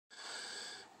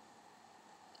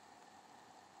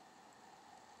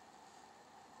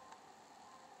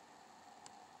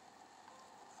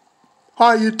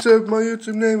Hi YouTube, my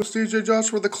YouTube name is DJ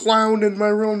Joshua the Clown and my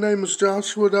real name is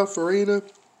Joshua Del Farina.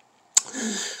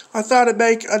 I thought I'd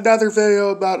make another video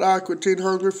about Aqua Teen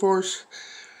Hunger Force.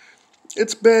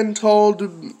 It's been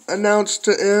announced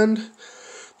to end.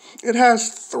 It has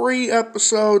 3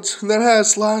 episodes that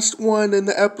has last one in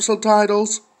the episode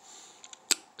titles.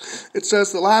 It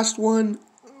says the last one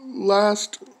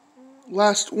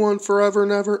forever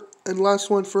and ever, and last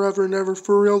one forever and ever.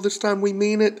 For real, this time we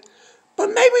mean it. But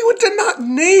maybe we did not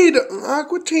need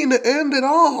Aqua Teen to end at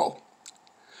all.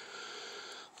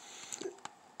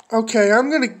 Okay, I'm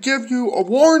going to give you a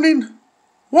warning.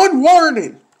 One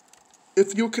warning.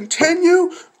 If you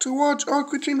continue to watch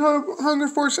Aqua Teen Hunger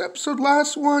Force episode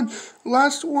last one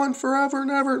forever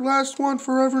and ever, last one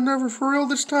forever and ever, for real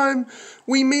this time,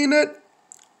 we mean it,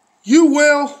 you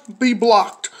will be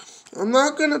blocked. I'm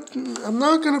not gonna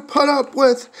put up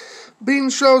with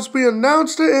shows being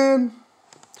announced to end.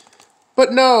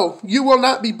 But no, you will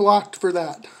not be blocked for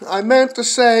that. I meant to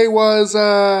say was,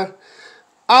 I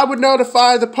would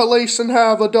notify the police and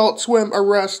have Adult Swim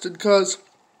arrested, because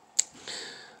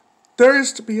there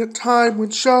used to be a time when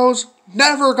shows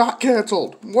never got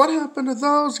canceled. What happened to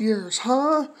those years,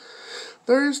 huh?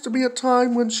 There used to be a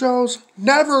time when shows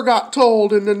never got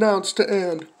told and announced to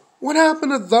end. What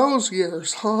happened to those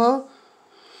years, huh?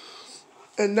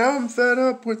 And now I'm fed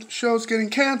up with shows getting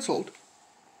canceled.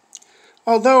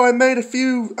 Although I made a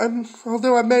few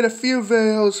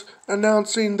videos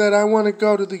announcing that I want to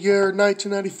go to the year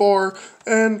 1994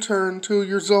 and turn 2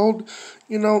 years old,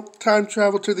 time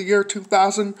travel to the year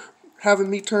 2000, having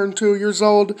me turn 2 years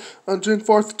old on June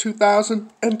 4th,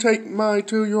 2000, and take my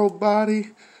 2-year-old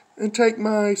body and take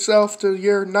myself to the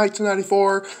year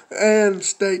 1994 and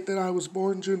state that I was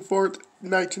born June 4th,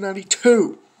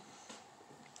 1992.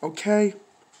 Okay?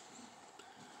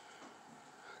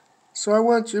 So I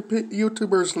want you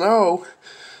YouTubers know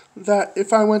that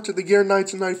if I went to the year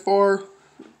 1994,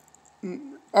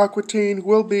 Aqua Teen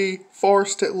will be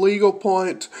forced at legal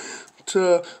point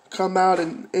to come out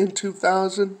in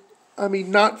 2000. I mean,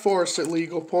 not forced at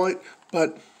legal point,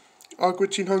 but Aqua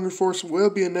Teen Hunger Force will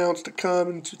be announced to come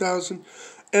in 2000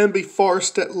 and be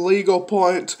forced at legal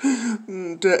point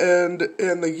to end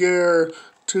in the year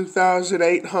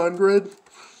 2800.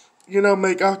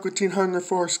 Make Aqua Teen Hunger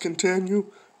Force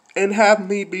continue. And have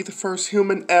me be the first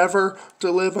human ever to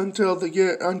live until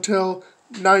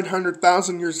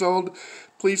 900,000 years old.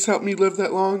 Please help me live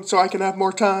that long so I can have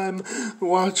more time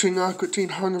watching Aqua Teen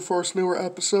Hunger Force newer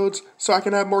episodes. So I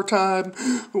can have more time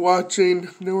watching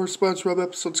newer SpongeBob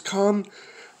episodes come.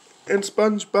 And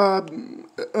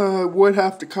SpongeBob would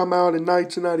have to come out in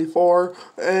 1994.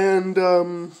 And,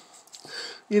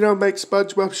 make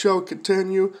SpongeBob show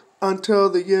continue until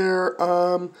the year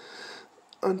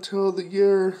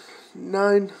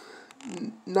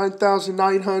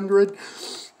 9,900,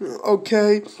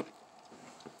 okay?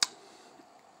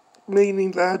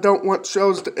 Meaning that I don't want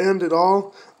shows to end at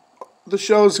all. The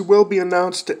shows will be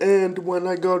announced to end when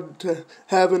I go to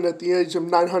heaven at the age of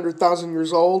 900,000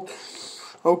 years old,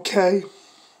 okay?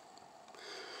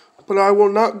 But I will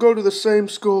not go to the same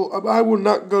school. I will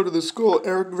not go to the school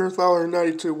Eric Verthaler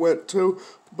 92 went to,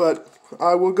 but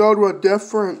I will go to a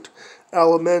different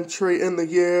elementary in the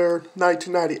year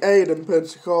 1998 in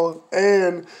Pensacola,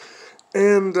 and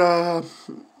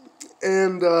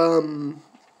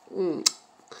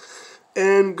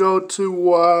go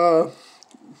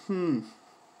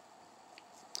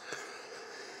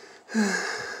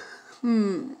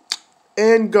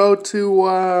to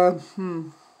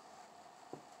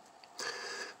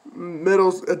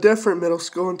a different middle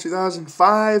school in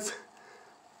 2005.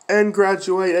 And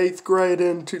graduate 8th grade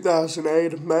in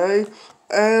 2008 of May,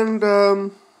 and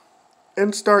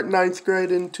start 9th grade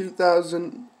in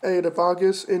 2008 of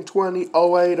August, in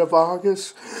 2008 of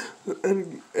August,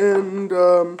 and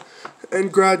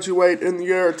graduate in the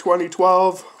year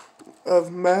 2012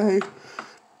 of May,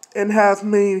 and have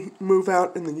me move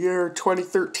out in the year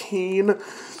 2013,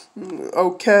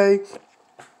 okay?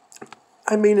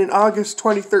 I mean in August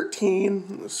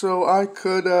 2013, so I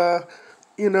could,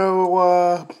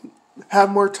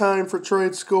 have more time for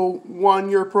trade school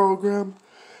 1-year program,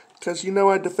 because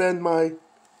I defend my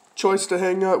choice to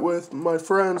hang out with my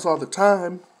friends all the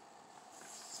time.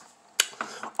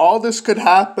 All this could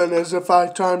happen as if I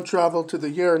time travel to the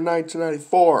year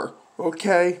 1994,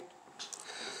 okay?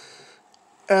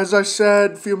 As I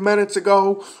said a few minutes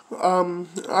ago,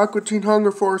 Aqua Teen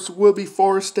Hunger Force will be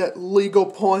forced at legal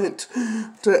point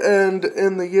to end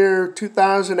in the year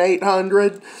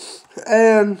 2800,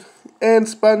 and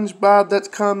SpongeBob, that's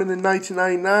coming in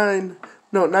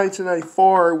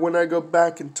 1994, when I go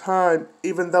back in time,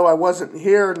 even though I wasn't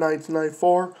here in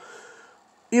 1994.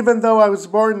 Even though I was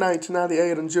born in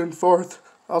 1998 on June 4th,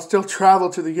 I'll still travel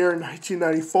to the year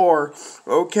 1994,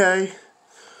 okay?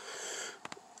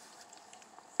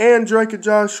 And Drake and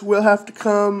Josh will have to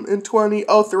come in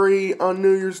 2003 on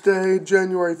New Year's Day,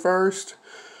 January 1st.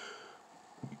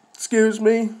 Excuse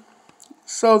me.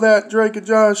 So that Drake and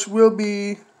Josh will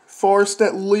be forced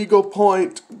at legal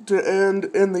point to end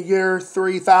in the year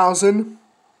 3000.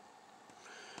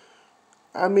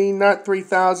 I mean, not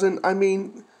 3000, I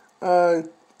mean, in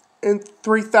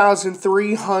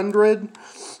 3300,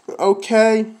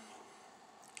 okay?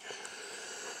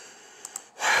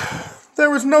 There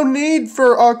was no need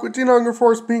for Aqua Teen Hunger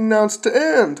Force being announced to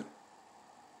end.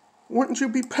 Wouldn't you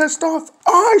be pissed off?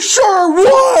 I sure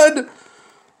would!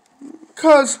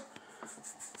 Because,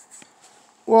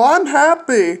 well, I'm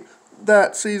happy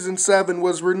that Season 7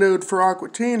 was renewed for Aqua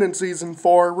Teen and Season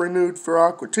 4 renewed for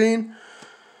Aqua Teen.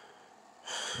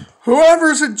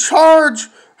 Whoever's in charge,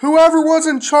 whoever was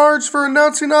in charge for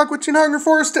announcing Aqua Teen Hunger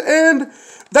Force to end,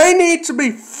 they need to be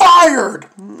fired!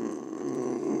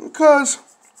 Because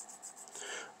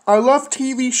I love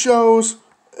TV shows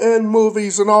and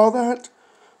movies and all that,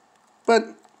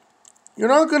 but you're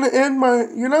not gonna end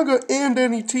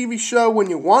any TV show when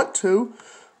you want to.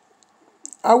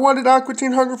 I wanted Aqua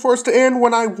Teen Hunger Force to end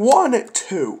when I want it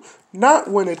to,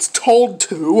 not when it's told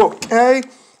to, okay?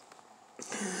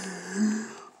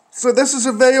 So this is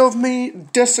a video of me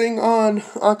dissing on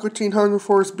Aqua Teen Hunger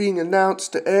Force being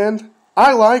announced to end.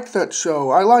 I like that show.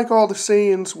 I like all the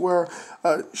scenes where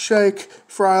Shake,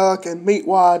 Frylock, and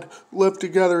Meatwad live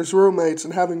together as roommates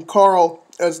and having Carl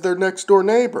as their next door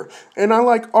neighbor. And I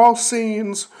like all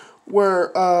scenes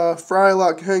where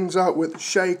Frylock hangs out with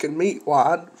Shake and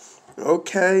Meatwad.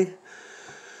 Okay?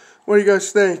 What do you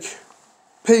guys think?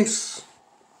 Peace.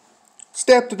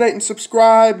 Stay up to date and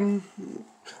subscribe. And,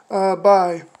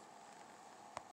 bye.